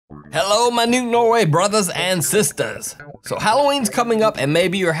Hello, my New Norway brothers and sisters. So Halloween's coming up and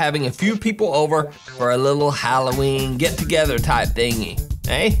maybe you're having a few people over for a little Halloween get-together type thingy,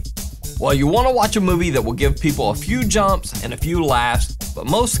 eh? Well, you want to watch a movie that will give people a few jumps and a few laughs, but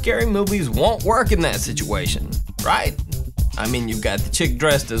most scary movies won't work in that situation, right? I mean, you've got the chick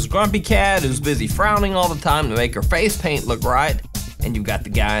dressed as Grumpy Cat who's busy frowning all the time to make her face paint look right, and you've got the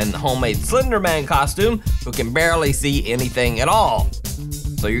guy in the homemade Slither Man costume who can barely see anything at all.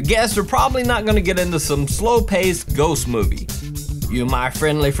 So your guests are probably not gonna get into some slow-paced ghost movie. You, my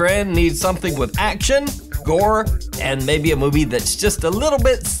friendly friend, need something with action, gore, and maybe a movie that's just a little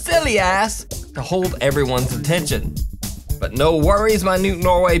bit silly-ass to hold everyone's attention. But no worries, my New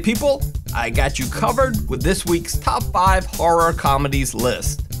Norway people. I got you covered with this week's top 5 horror comedies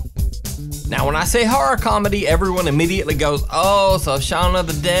list. Now, when I say horror comedy, everyone immediately goes, oh, so Shaun of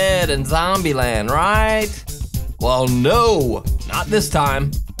the Dead and Zombieland, right? Well, no, not this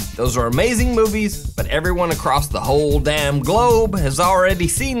time. Those are amazing movies, but everyone across the whole damn globe has already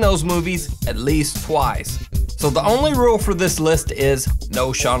seen those movies at least twice. So the only rule for this list is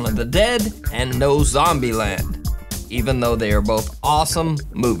no Shaun of the Dead and no Zombieland, even though they are both awesome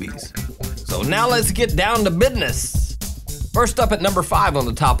movies. So now let's get down to business. First up at number 5 on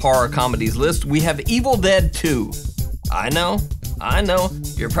the top horror comedies list, we have Evil Dead 2. I know,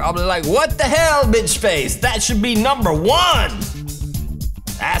 you're probably like, what the hell, bitch face? That should be number 1,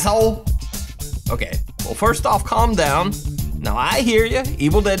 asshole. Okay, well first off, calm down. Now I hear you,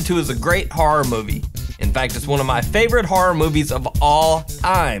 Evil Dead 2 is a great horror movie. In fact, it's one of my favorite horror movies of all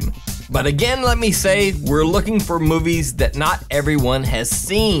time. But again, let me say, we're looking for movies that not everyone has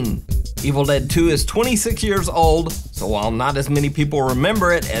seen. Evil Dead 2 is 26 years old, so while not as many people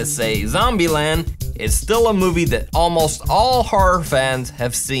remember it as, say, Zombieland, it's still a movie that almost all horror fans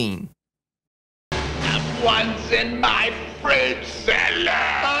have seen. Someone's in my fruit cellar!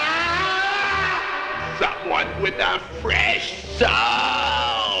 Someone with a fresh soul!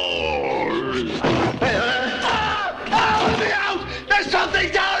 Out of the house! There's something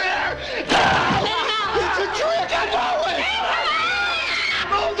down there! It's a trick! I know it!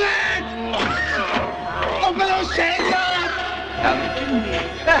 Move it! Open those shades up! Come to me.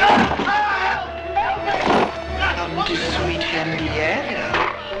 Help me! Come to sweet Henrietta.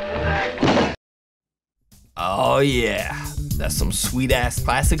 Oh yeah, that's some sweet-ass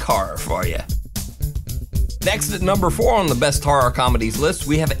classic horror for you. Next at number 4 on the best horror comedies list,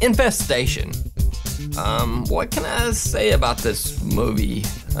 we have Infestation. What can I say about this movie?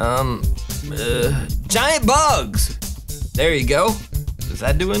 Giant bugs! There you go. Does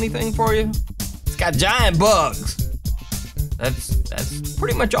that do anything for you? It's got giant bugs. That's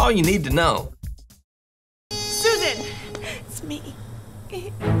pretty much all you need to know. Susan! It's me.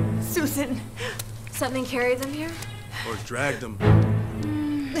 Susan. Something carried them here? Or dragged them.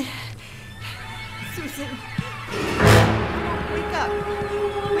 Susan. Wake up.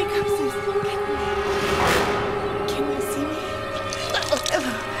 Wake up, Susan. Can you see me?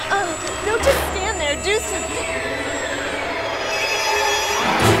 No, just stand there. Do something.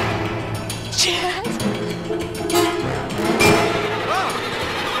 Chad?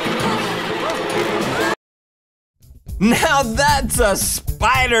 Now that's a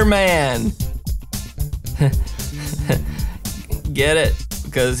Spider-Man! Get it?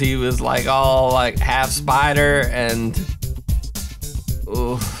 Because he was like all like half spider and...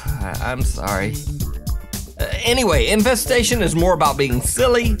 Oof, I'm sorry. Anyway, Infestation is more about being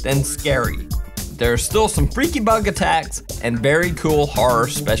silly than scary. There's still some freaky bug attacks and very cool horror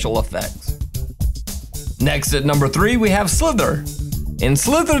special effects. Next at number 3, we have Slither. In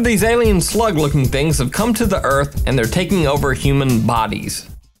Slither, these alien slug-looking things have come to the Earth and they're taking over human bodies.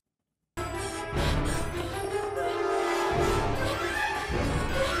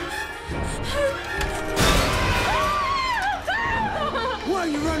 Why are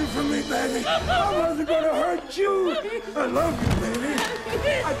you running from me, baby? I wasn't gonna hurt you. I love you, baby.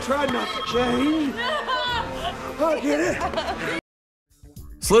 I tried not to change. I get it.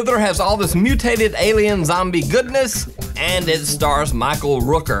 Slither has all this mutated alien zombie goodness, and it stars Michael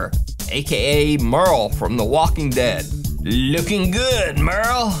Rooker, aka Merle from The Walking Dead. Looking good,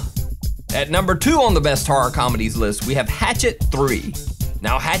 Merle. At number 2 on the best horror comedies list, we have Hatchet 3.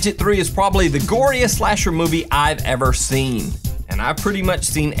 Now, Hatchet 3 is probably the goriest slasher movie I've ever seen, and I've pretty much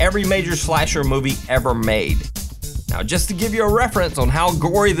seen every major slasher movie ever made. Now, just to give you a reference on how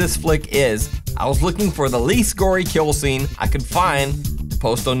gory this flick is, I was looking for the least gory kill scene I could find to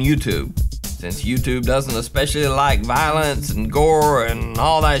post on YouTube, since YouTube doesn't especially like violence and gore and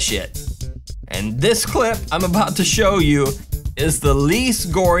all that shit. And this clip I'm about to show you is the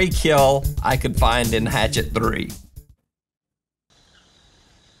least gory kill I could find in Hatchet 3.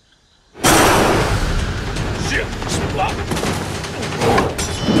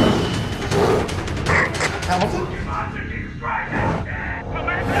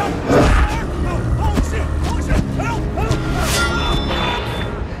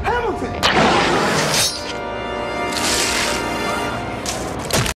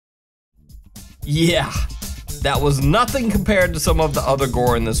 Yeah, that was nothing compared to some of the other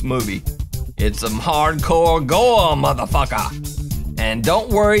gore in this movie. It's some hardcore gore, motherfucker. And don't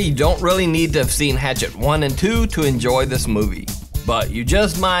worry, you don't really need to have seen Hatchet 1 and 2 to enjoy this movie. But you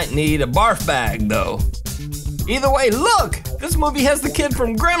just might need a barf bag though. Either way, look! This movie has the kid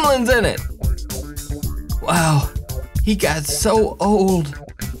from Gremlins in it! Wow, he got so old.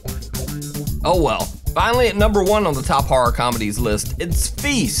 Oh well, finally at number 1 on the top horror comedies list, it's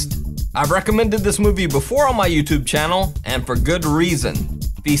Feast. I've recommended this movie before on my YouTube channel, and for good reason.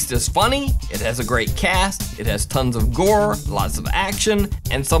 Feast is funny, it has a great cast, it has tons of gore, lots of action,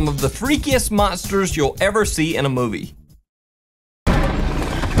 and some of the freakiest monsters you'll ever see in a movie.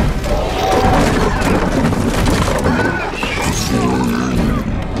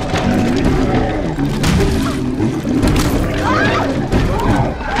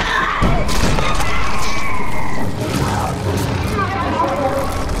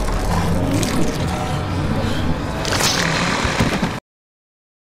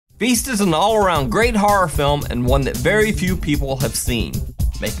 Feast is an all-around great horror film and one that very few people have seen,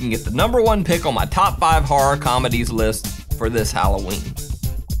 making it the #1 pick on my top 5 horror comedies list for this Halloween.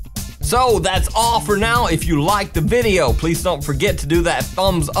 So that's all for now. If you liked the video, please don't forget to do that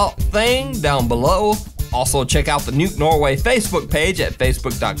thumbs up thing down below. Also check out the Nuke Norway Facebook page at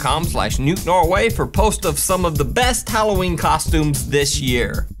facebook.com/NukeNorway for posts of some of the best Halloween costumes this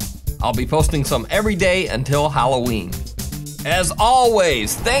year. I'll be posting some every day until Halloween. As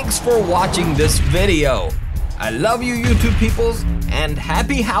always, thanks for watching this video. I love you YouTube peoples, and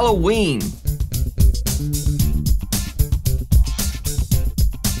happy Halloween.